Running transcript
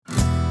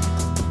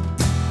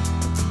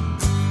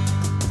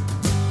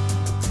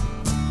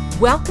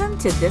Welcome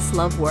to This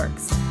Love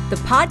Works, the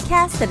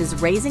podcast that is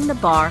raising the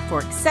bar for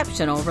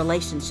exceptional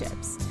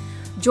relationships.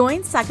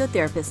 Join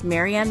psychotherapist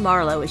Marianne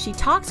Marlowe as she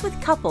talks with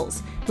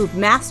couples who've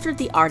mastered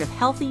the art of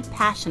healthy,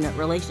 passionate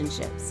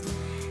relationships.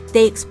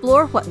 They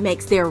explore what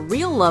makes their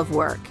real love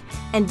work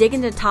and dig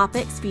into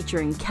topics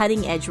featuring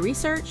cutting-edge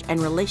research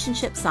and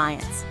relationship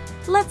science.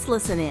 Let's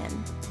listen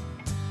in.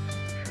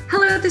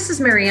 Hello, this is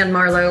Marianne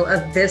Marlowe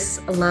of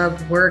This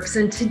Love Works,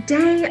 and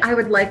today I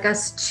would like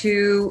us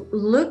to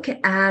look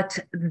at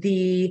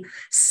the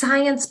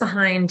science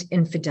behind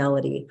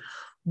infidelity.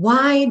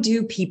 Why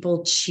do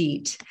people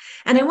cheat?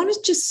 And I want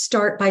to just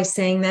start by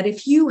saying that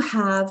if you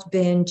have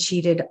been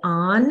cheated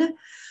on,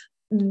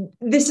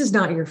 this is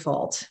not your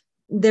fault.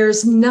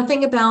 There's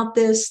nothing about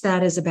this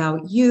that is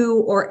about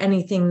you or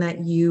anything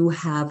that you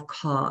have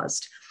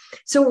caused.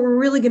 So what we're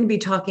really going to be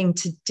talking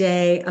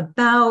today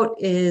about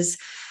is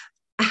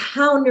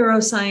how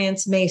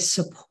neuroscience may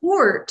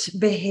support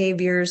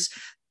behaviors,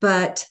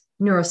 but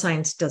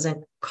neuroscience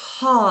doesn't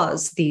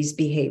cause these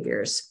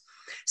behaviors.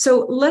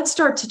 So let's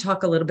start to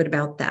talk a little bit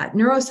about that.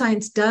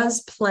 Neuroscience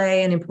does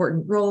play an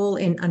important role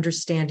in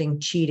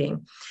understanding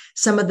cheating.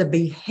 Some of the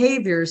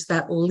behaviors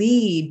that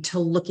lead to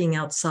looking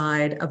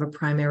outside of a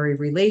primary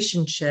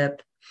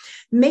relationship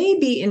may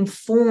be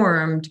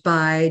informed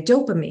by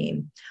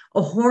dopamine,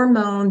 a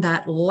hormone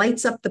that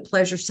lights up the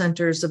pleasure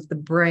centers of the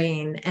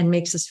brain and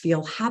makes us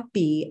feel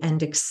happy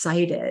and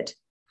excited.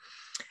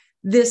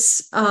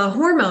 This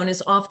hormone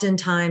is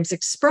oftentimes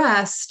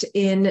expressed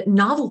in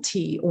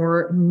novelty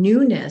or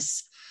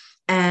newness,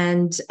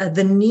 and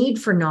the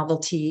need for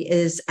novelty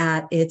is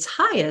at its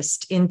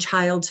highest in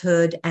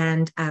childhood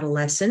and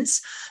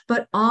adolescence,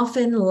 but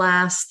often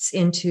lasts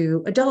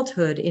into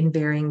adulthood in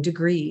varying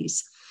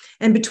degrees.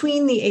 And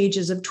between the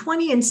ages of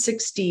 20 and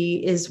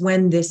 60 is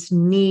when this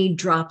need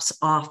drops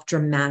off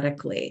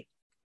dramatically.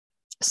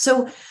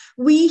 So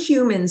we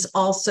humans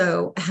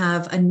also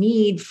have a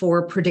need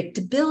for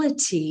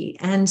predictability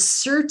and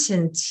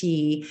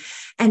certainty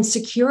and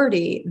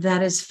security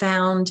that is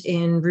found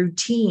in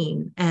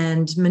routine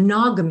and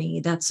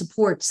monogamy that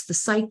supports the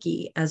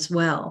psyche as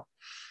well.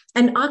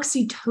 And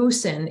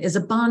oxytocin is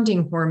a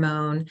bonding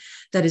hormone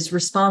that is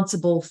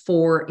responsible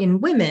for,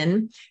 in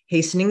women,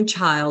 hastening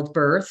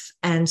childbirth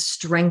and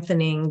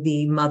strengthening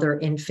the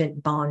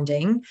mother-infant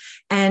bonding.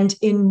 And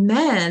in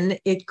men,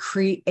 it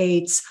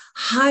creates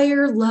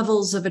higher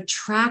levels of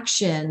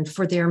attraction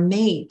for their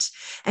mate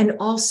and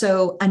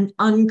also an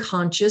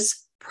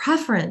unconscious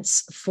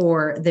preference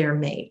for their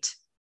mate.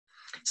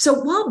 So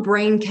while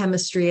brain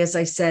chemistry, as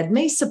I said,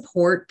 may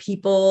support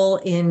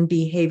people in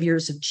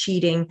behaviors of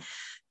cheating,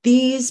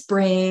 these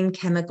brain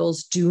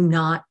chemicals do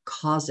not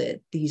cause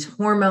it. These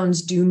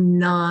hormones do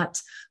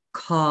not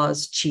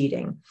cause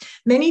cheating.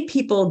 Many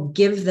people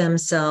give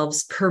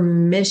themselves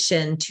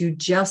permission to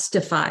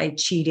justify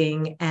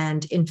cheating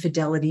and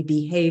infidelity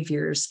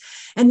behaviors.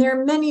 And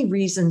there are many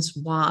reasons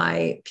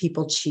why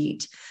people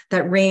cheat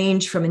that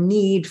range from a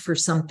need for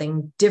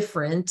something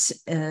different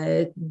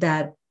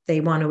that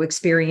they want to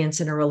experience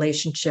in a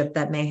relationship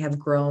that may have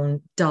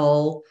grown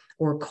dull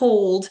or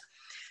cold,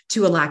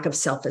 to a lack of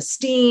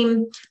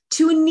self-esteem,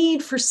 to a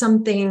need for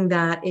something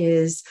that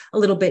is a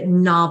little bit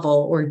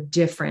novel or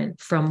different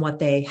from what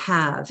they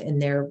have in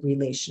their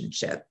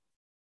relationship.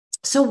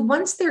 So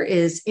once there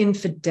is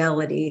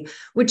infidelity,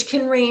 which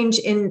can range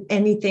in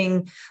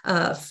anything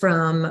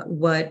from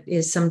what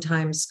is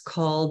sometimes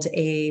called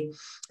an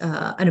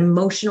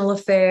emotional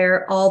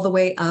affair, all the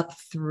way up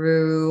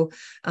through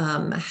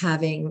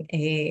having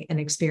an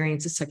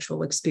experience, a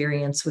sexual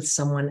experience with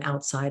someone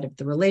outside of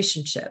the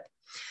relationship.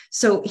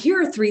 So here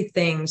are three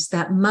things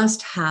that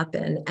must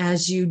happen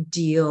as you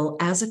deal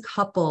as a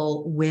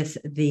couple with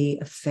the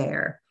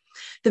affair.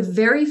 The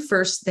very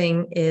first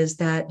thing is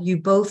that you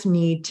both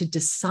need to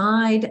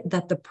decide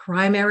that the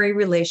primary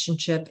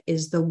relationship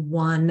is the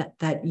one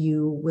that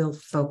you will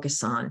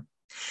focus on.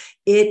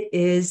 It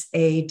is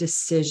a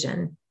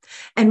decision.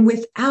 And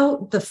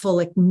without the full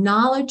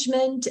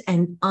acknowledgement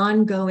and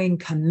ongoing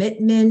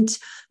commitment,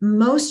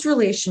 most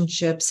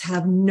relationships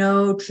have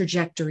no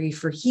trajectory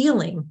for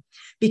healing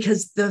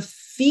because the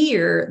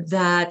fear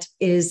that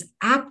is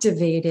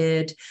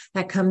activated,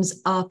 that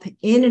comes up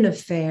in an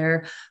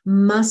affair,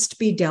 must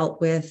be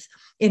dealt with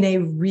in a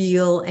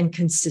real and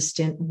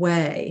consistent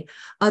way.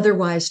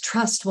 Otherwise,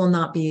 trust will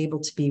not be able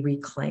to be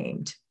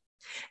reclaimed.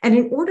 And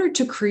in order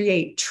to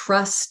create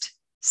trust,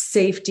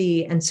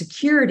 safety, and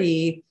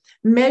security,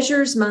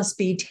 measures must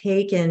be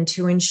taken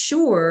to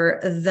ensure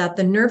that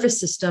the nervous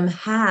system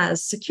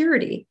has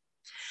security.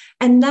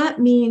 And that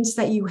means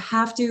that you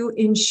have to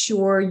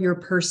ensure your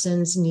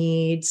person's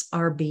needs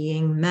are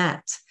being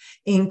met,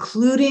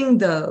 including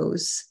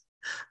those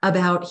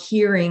about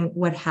hearing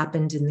what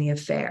happened in the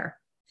affair.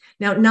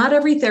 Now, not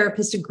every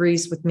therapist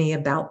agrees with me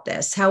about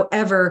this.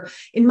 However,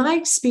 in my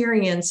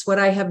experience, what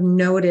I have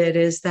noted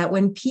is that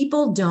when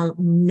people don't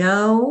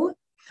know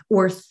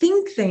or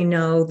think they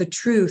know the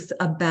truth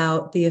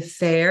about the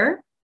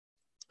affair,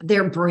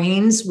 Their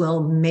brains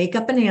will make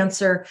up an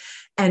answer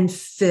and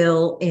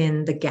fill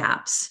in the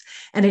gaps.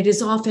 And it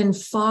is often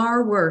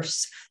far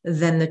worse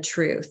than the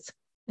truth.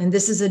 And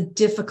this is a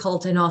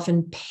difficult and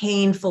often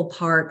painful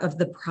part of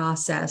the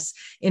process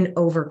in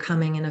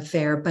overcoming an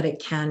affair, but it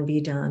can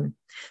be done.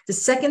 The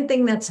second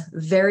thing that's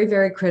very,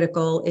 very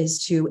critical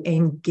is to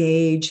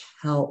engage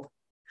help.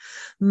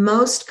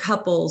 Most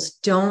couples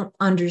don't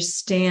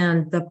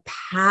understand the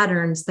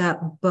patterns that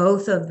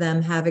both of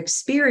them have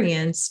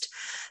experienced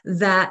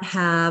that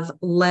have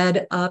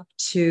led up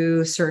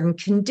to certain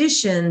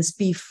conditions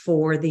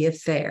before the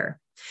affair.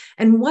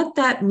 And what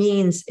that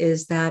means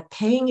is that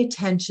paying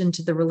attention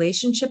to the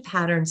relationship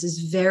patterns is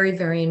very,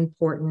 very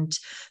important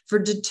for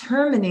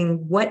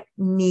determining what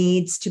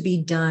needs to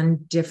be done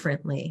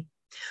differently.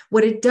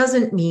 What it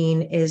doesn't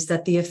mean is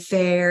that the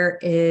affair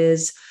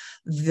is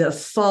the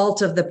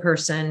fault of the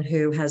person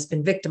who has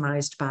been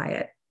victimized by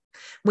it.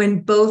 When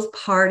both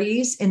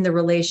parties in the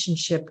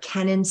relationship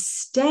can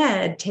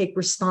instead take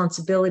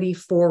responsibility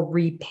for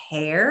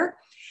repair,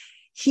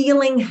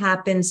 healing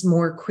happens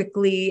more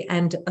quickly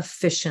and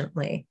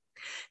efficiently.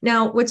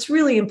 Now, what's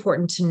really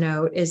important to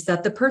note is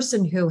that the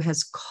person who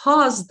has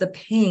caused the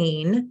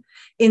pain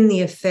in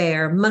the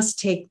affair must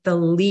take the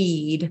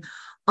lead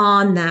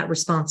on that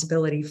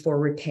responsibility for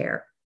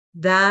repair.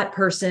 That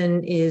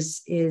person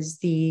is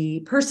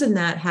the person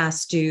that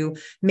has to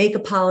make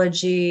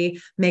apology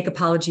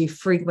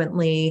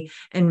frequently,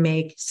 and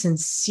make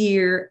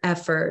sincere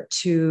effort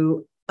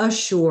to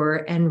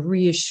assure and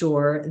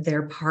reassure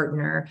their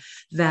partner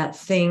that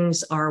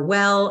things are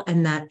well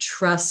and that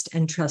trust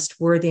and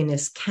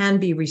trustworthiness can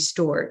be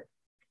restored.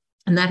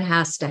 And that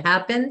has to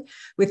happen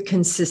with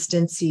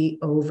consistency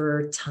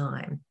over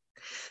time.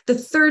 The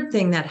third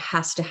thing that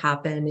has to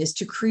happen is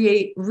to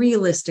create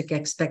realistic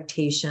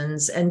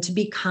expectations and to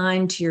be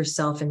kind to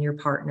yourself and your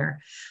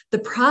partner. The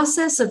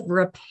process of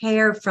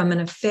repair from an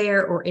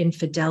affair or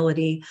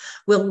infidelity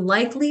will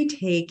likely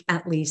take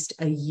at least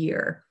a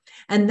year.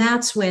 And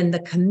that's when the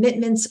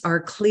commitments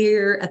are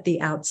clear at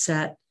the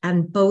outset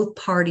and both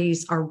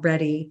parties are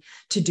ready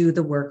to do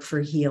the work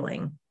for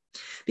healing.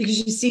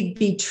 Because you see,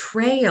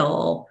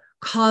 betrayal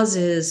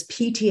causes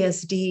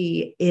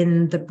PTSD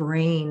in the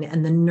brain,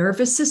 and the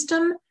nervous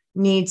system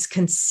needs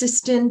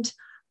consistent,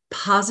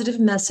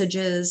 positive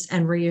messages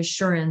and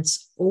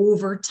reassurance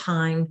over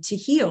time to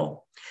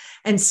heal.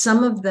 And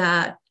some of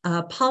that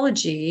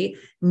apology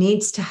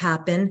needs to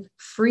happen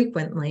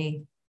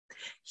frequently.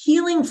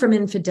 Healing from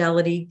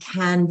infidelity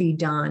can be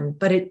done,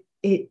 but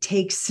it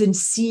takes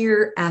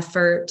sincere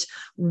effort,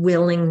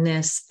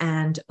 willingness,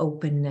 and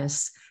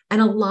openness,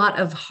 and a lot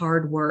of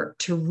hard work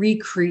to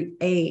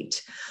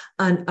recreate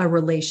a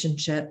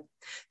relationship.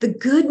 The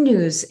good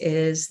news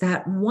is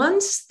that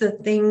once the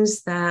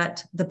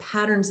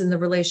patterns in the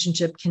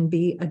relationship can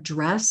be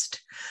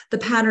addressed, the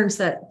patterns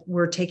that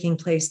were taking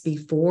place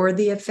before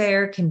the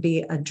affair can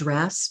be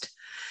addressed,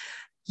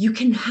 you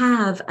can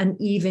have an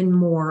even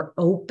more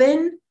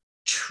open,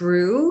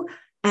 true,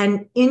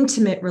 and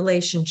intimate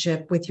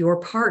relationship with your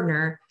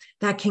partner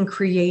that can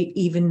create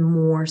even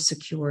more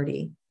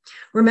security.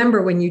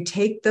 Remember, when you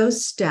take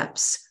those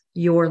steps,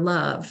 your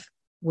love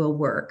will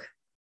work.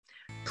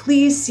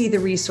 Please see the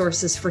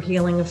resources for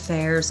healing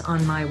affairs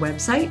on my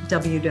website,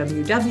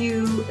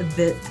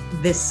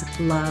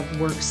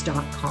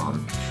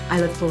 www.thisloveworks.com.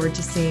 I look forward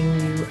to seeing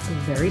you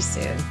very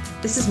soon.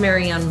 This is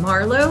Marianne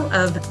Marlowe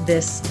of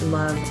This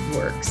Love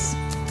Works.